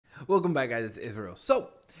Welcome back, guys. It's Israel.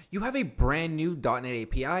 So, you have a brand new .NET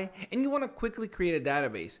API and you want to quickly create a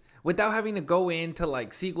database without having to go into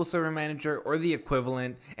like SQL Server Manager or the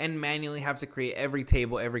equivalent and manually have to create every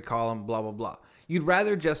table, every column, blah, blah, blah. You'd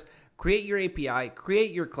rather just create your API,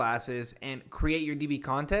 create your classes, and create your DB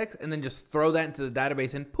context, and then just throw that into the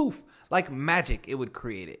database and poof, like magic, it would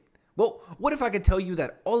create it. Well, what if I could tell you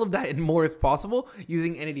that all of that and more is possible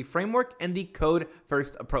using Entity Framework and the code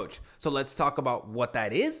first approach? So let's talk about what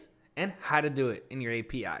that is and how to do it in your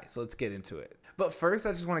API. So let's get into it. But first,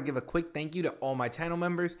 I just want to give a quick thank you to all my channel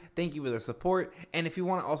members. Thank you for their support. And if you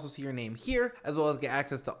want to also see your name here, as well as get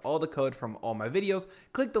access to all the code from all my videos,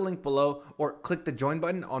 click the link below or click the join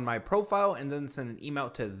button on my profile and then send an email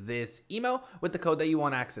to this email with the code that you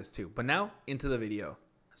want access to. But now into the video.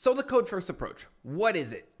 So the code first approach, what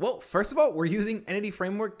is it? Well, first of all, we're using Entity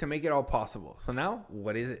Framework to make it all possible. So now,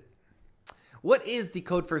 what is it? What is the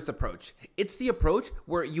code first approach? It's the approach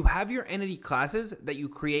where you have your entity classes that you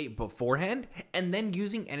create beforehand, and then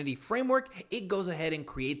using Entity Framework, it goes ahead and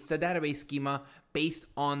creates the database schema based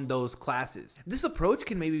on those classes. This approach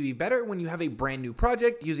can maybe be better when you have a brand new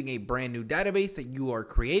project using a brand new database that you are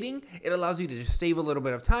creating. It allows you to just save a little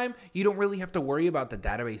bit of time. You don't really have to worry about the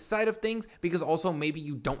database side of things because also maybe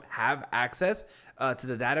you don't have access to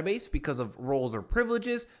the database because of roles or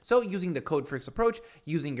privileges. So using the code first approach,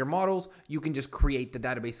 using your models, you can just create the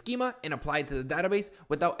database schema and apply it to the database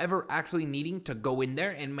without ever actually needing to go in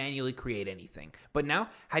there and manually create anything. But now,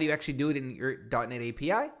 how do you actually do it in your .NET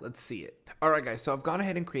API? Let's see it. All right, guys, so I've gone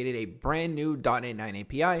ahead and created a brand new .NET 9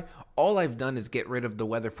 API. All I've done is get rid of the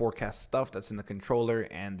weather forecast stuff that's in the controller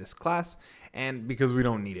and this class, and because we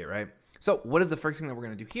don't need it, right? So what is the first thing that we're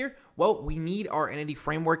going to do here? Well, we need our Entity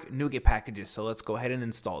Framework Nuget packages. So let's go ahead and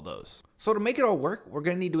install those. So to make it all work, we're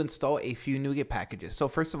going to need to install a few Nuget packages. So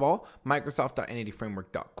first of all,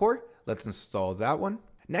 Microsoft.entityframework.core. Let's install that one.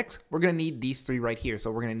 Next, we're going to need these three right here. So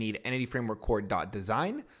we're going to need Entity Framework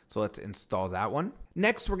Core.design. So let's install that one.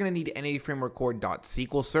 Next, we're going to need Entity Framework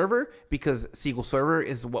Core.SQL Server because SQL Server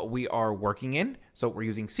is what we are working in. So we're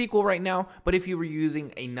using SQL right now, but if you were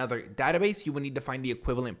using another database, you would need to find the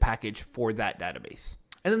equivalent package for that database.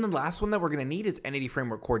 And then the last one that we're going to need is Entity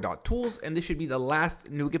Framework Core.tools, and this should be the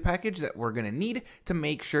last Nuget package that we're going to need to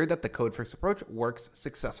make sure that the code first approach works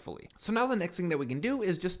successfully. So now the next thing that we can do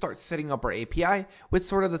is just start setting up our API with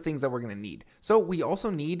sort of the things that we're going to need. So we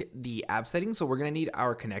also need the app settings, so we're going to need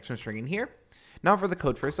our connection string in here. Not for the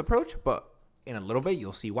code first approach, but in a little bit,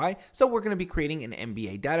 you'll see why. So we're going to be creating an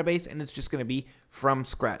MBA database, and it's just going to be from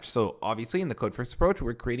scratch. So obviously in the code first approach,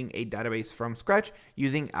 we're creating a database from scratch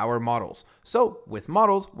using our models. So with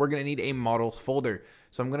models, we're going to need a models folder.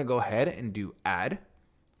 So I'm going to go ahead and do add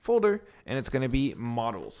folder, and it's going to be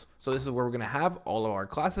models. So this is where we're going to have all of our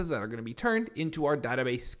classes that are going to be turned into our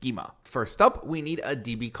database schema. First up, we need a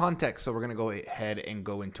DB context. So we're going to go ahead and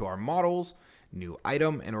go into our models, new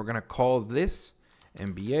item, and we're going to call this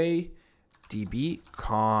MBA DB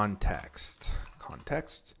context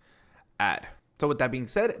add. So with that being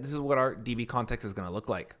said, this is what our DB context is going to look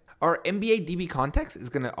like. Our MBA DB context is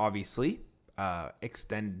going to obviously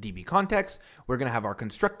extend DB context. We're going to have our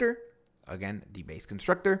constructor, again, the base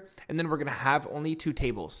constructor, and then we're going to have only two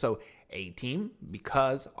tables. So a team,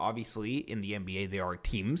 because obviously in the MBA there are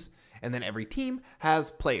teams, and then every team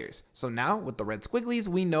has players. So now with the red squigglies,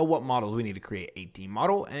 we know what models we need to create: a team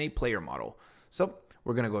model and a player model. So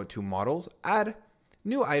we're going to go to models, add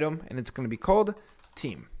new item, and it's going to be called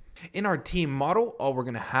team. In our team model, all we're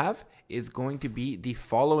going to have is going to be the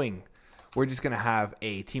following. We're just going to have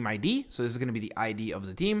a team ID. So this is going to be the ID of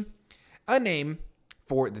the team, a name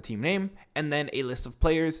for the team name, and then a list of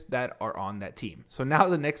players that are on that team. So now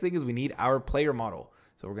the next thing is we need our player model.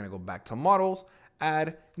 So we're going to go back to models,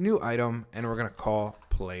 add new item, and we're going to call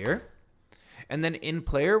player. And then in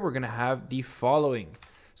player, we're going to have the following.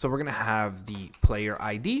 So we're going to have the player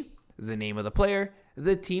ID, the name of the player,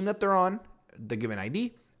 the team that they're on, the given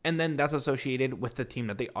ID, and then that's associated with the team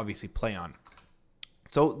that they obviously play on.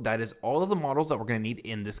 So that is all of the models that we're going to need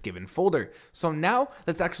in this given folder. So now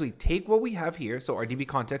let's actually take what we have here, so our DB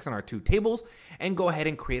context and our two tables, and go ahead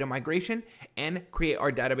and create a migration and create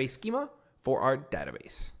our database schema for our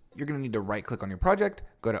database. You're going to need to right click on your project,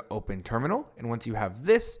 go to open terminal, and once you have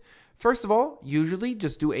this, first of all, usually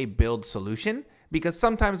just do a build solution, because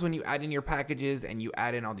sometimes when you add in your packages and you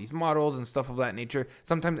add in all these models and stuff of that nature,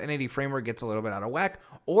 sometimes Entity Framework gets a little bit out of whack,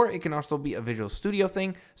 or it can also be a Visual Studio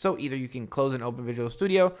thing. So either you can close and open Visual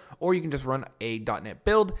Studio, or you can just run a .NET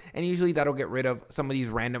build, and usually that'll get rid of some of these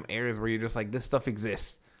random errors where you're just like, this stuff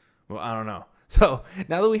exists. Well, I don't know. So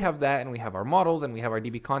now that we have that and we have our models and we have our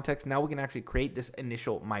DB context, now we can actually create this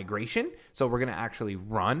initial migration. So we're going to actually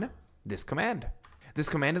run this command. This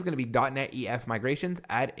command is going to be .NET EF migrations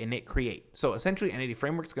add init create. So essentially Entity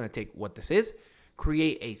Framework is going to take what this is,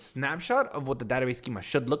 create a snapshot of what the database schema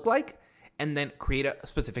should look like, and then create a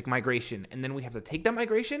specific migration. And then we have to take that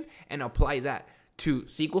migration and apply that to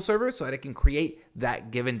SQL Server so that it can create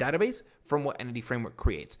that given database from what Entity Framework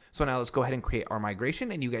creates. So now let's go ahead and create our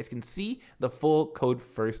migration, and you guys can see the full code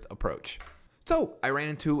first approach. So I ran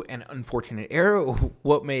into an unfortunate error.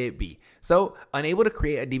 What may it be? So unable to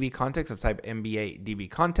create a DB context of type MBA DB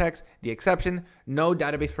context. The exception, no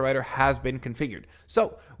database provider has been configured.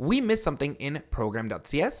 So we missed something in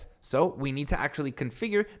program.cs. So we need to actually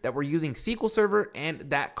configure that we're using SQL Server and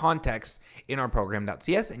that context in our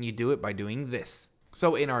program.cs, and you do it by doing this.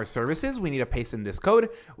 So in our services, we need to paste in this code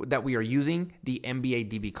that we are using the MBA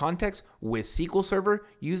DB context with SQL Server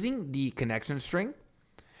using the connection string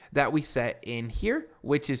that we set in here,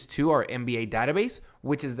 which is to our MBA database,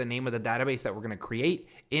 which is the name of the database that we're going to create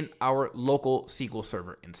in our local SQL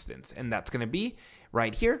Server instance. And that's going to be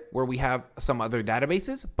right here where we have some other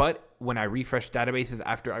databases. But when I refresh databases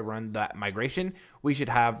after I run that migration, we should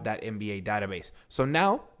have that MBA database. So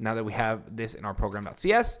now that we have this in our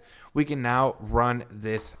program.cs, we can now run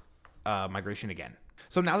this migration again.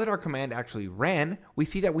 So now that our command actually ran, we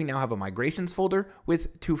see that we now have a migrations folder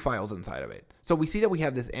with 2 files inside of it. So we see that we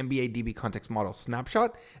have this MBA DB context model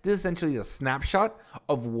snapshot. This is essentially the snapshot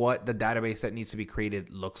of what the database that needs to be created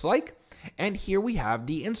looks like. And here we have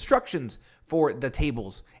the instructions for the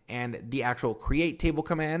tables and the actual create table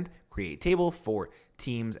command, create table for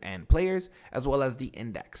teams and players, as well as the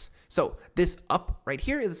index. So this up right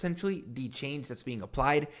here is essentially the change that's being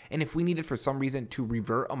applied. And if we needed for some reason to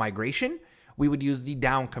revert a migration, we would use the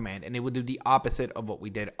down command and it would do the opposite of what we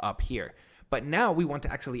did up here. But now we want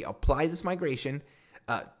to actually apply this migration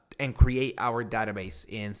and create our database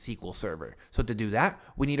in SQL Server. So to do that,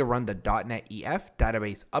 we need to run the .NET EF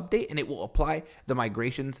database update, and it will apply the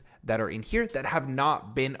migrations that are in here that have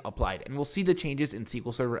not been applied. And we'll see the changes in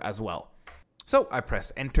SQL Server as well. So I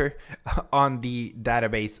press enter on the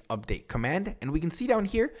database update command, and we can see down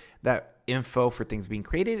here that info for things being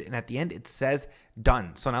created, and at the end it says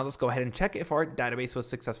done. So now let's go ahead and check if our database was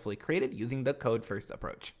successfully created using the code first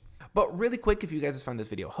approach. But really quick, if you guys have found this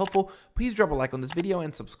video helpful, please drop a like on this video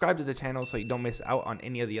and subscribe to the channel so you don't miss out on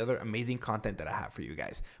any of the other amazing content that I have for you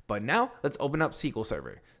guys. But now let's open up SQL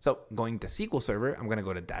Server. So going to SQL Server, I'm going to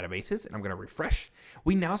go to databases and I'm going to refresh.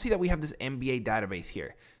 We now see that we have this MBA database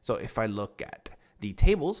here. So if I look at the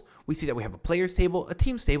tables, we see that we have a players table, a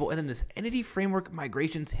teams table, and then this Entity Framework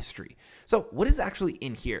migrations history. So what is actually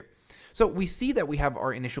in here? So we see that we have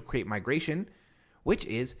our initial create migration, which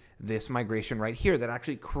is this migration right here that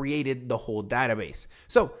actually created the whole database.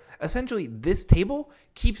 So essentially this table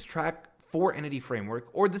keeps track for Entity Framework,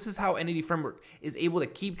 or this is how Entity Framework is able to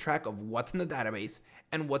keep track of what's in the database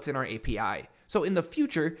and what's in our API. So in the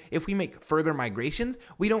future, if we make further migrations,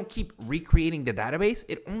 we don't keep recreating the database.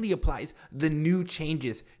 It only applies the new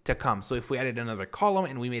changes to come. So if we added another column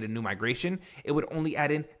and we made a new migration, it would only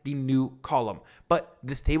add in the new column. But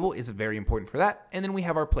this table is very important for that. And then we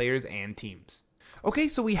have our players and teams. Okay,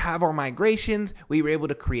 so we have our migrations. We were able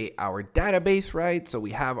to create our database, right? So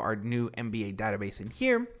we have our new MBA database in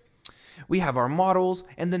here. We have our models,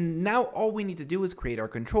 and then now all we need to do is create our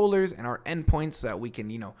controllers and our endpoints so that we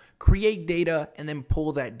can, create data and then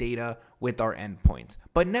pull that data with our endpoints.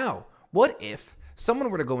 But now, what if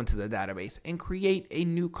someone were to go into the database and create a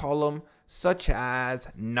new column such as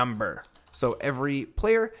number? So every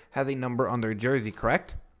player has a number on their jersey,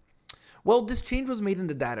 correct? Well, this change was made in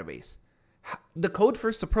the database. The code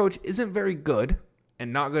first approach isn't very good,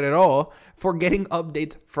 and not good at all, for getting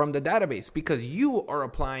updates from the database because you are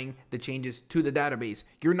applying the changes to the database.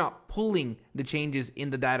 You're not pulling the changes in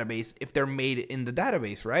the database if they're made in the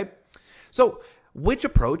database, right? So which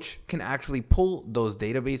approach can actually pull those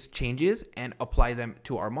database changes and apply them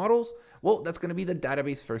to our models? Well, that's going to be the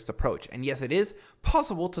database first approach. And yes, it is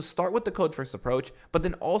possible to start with the code first approach, but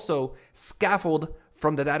then also scaffold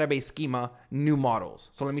from the database schema new models.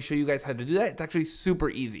 So let me show you guys how to do that. It's actually super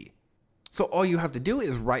easy. So all you have to do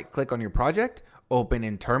is right click on your project, open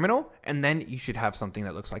in terminal, and then you should have something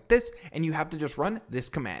that looks like this. And you have to just run this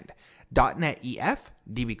command, .NET EF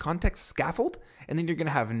DB context scaffold. And then you're going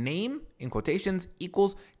to have name in quotations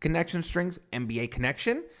equals connection strings MBA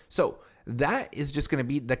connection. So that is just going to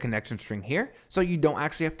be the connection string here. So you don't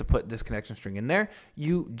actually have to put this connection string in there.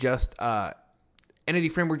 You just, Entity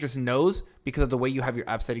Framework just knows because of the way you have your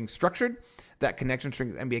app settings structured that connection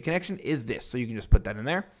string MBA connection is this. So you can just put that in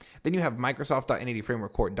there. Then you have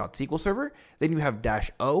Microsoft.entityframework core.SQL server. Then you have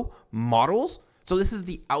 -o models. So this is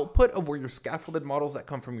the output of where your scaffolded models that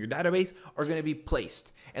come from your database are going to be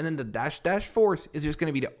placed. And then the dash force is just going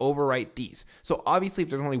to be to overwrite these. So obviously if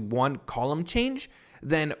there's only one column change,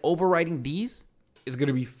 then overwriting these is going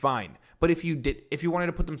to be fine. But if you wanted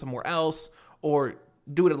to put them somewhere else or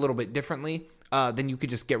do it a little bit differently, then you could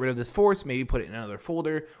just get rid of this force, maybe put it in another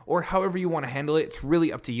folder, or however you want to handle it. It's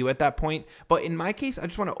really up to you at that point. But in my case, I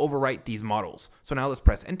just want to overwrite these models. So now let's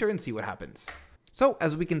press enter and see what happens. So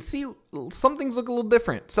as we can see, some things look a little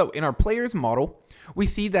different. So in our player's model, we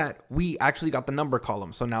see that we actually got the number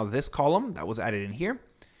column. So now this column that was added in here,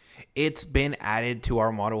 it's been added to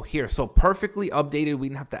our model here. So perfectly updated. We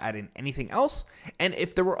didn't have to add in anything else. And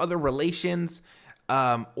if there were other relations,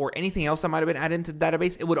 or anything else that might have been added into the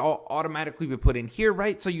database, it would all automatically be put in here,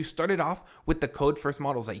 right? So you started off with the code first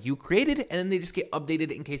models that you created, and then they just get updated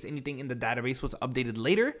in case anything in the database was updated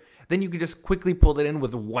later. Then you could just quickly pull it in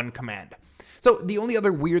with one command. So the only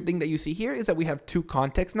other weird thing that you see here is that we have two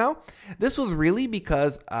contexts now. This was really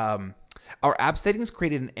because our app settings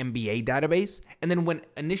created an MBA database, and then when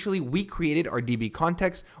initially we created our DB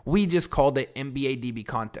context, we just called it MBA DB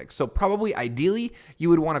context. So probably ideally you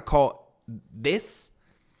would want to call this,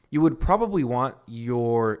 you would probably want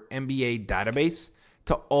your MBA database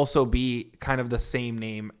to also be kind of the same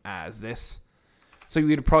name as this. So you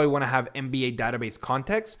would probably want to have MBA database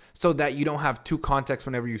context so that you don't have two contexts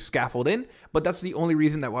whenever you scaffold in. But that's the only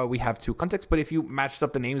reason that why we have two contexts. But if you matched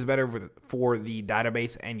up the names better for the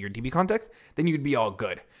database and your DB context, then you'd be all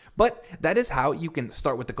good. But that is how you can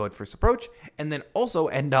start with the code first approach and then also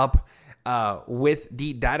end up with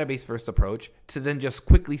the database first approach to then just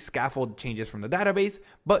quickly scaffold changes from the database,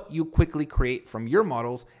 but you quickly create from your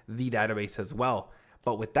models the database as well.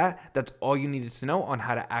 But with that, that's all you needed to know on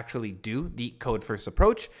how to actually do the code first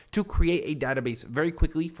approach to create a database very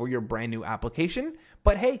quickly for your brand new application.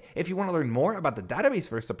 But hey, if you want to learn more about the database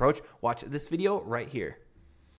first approach, watch this video right here.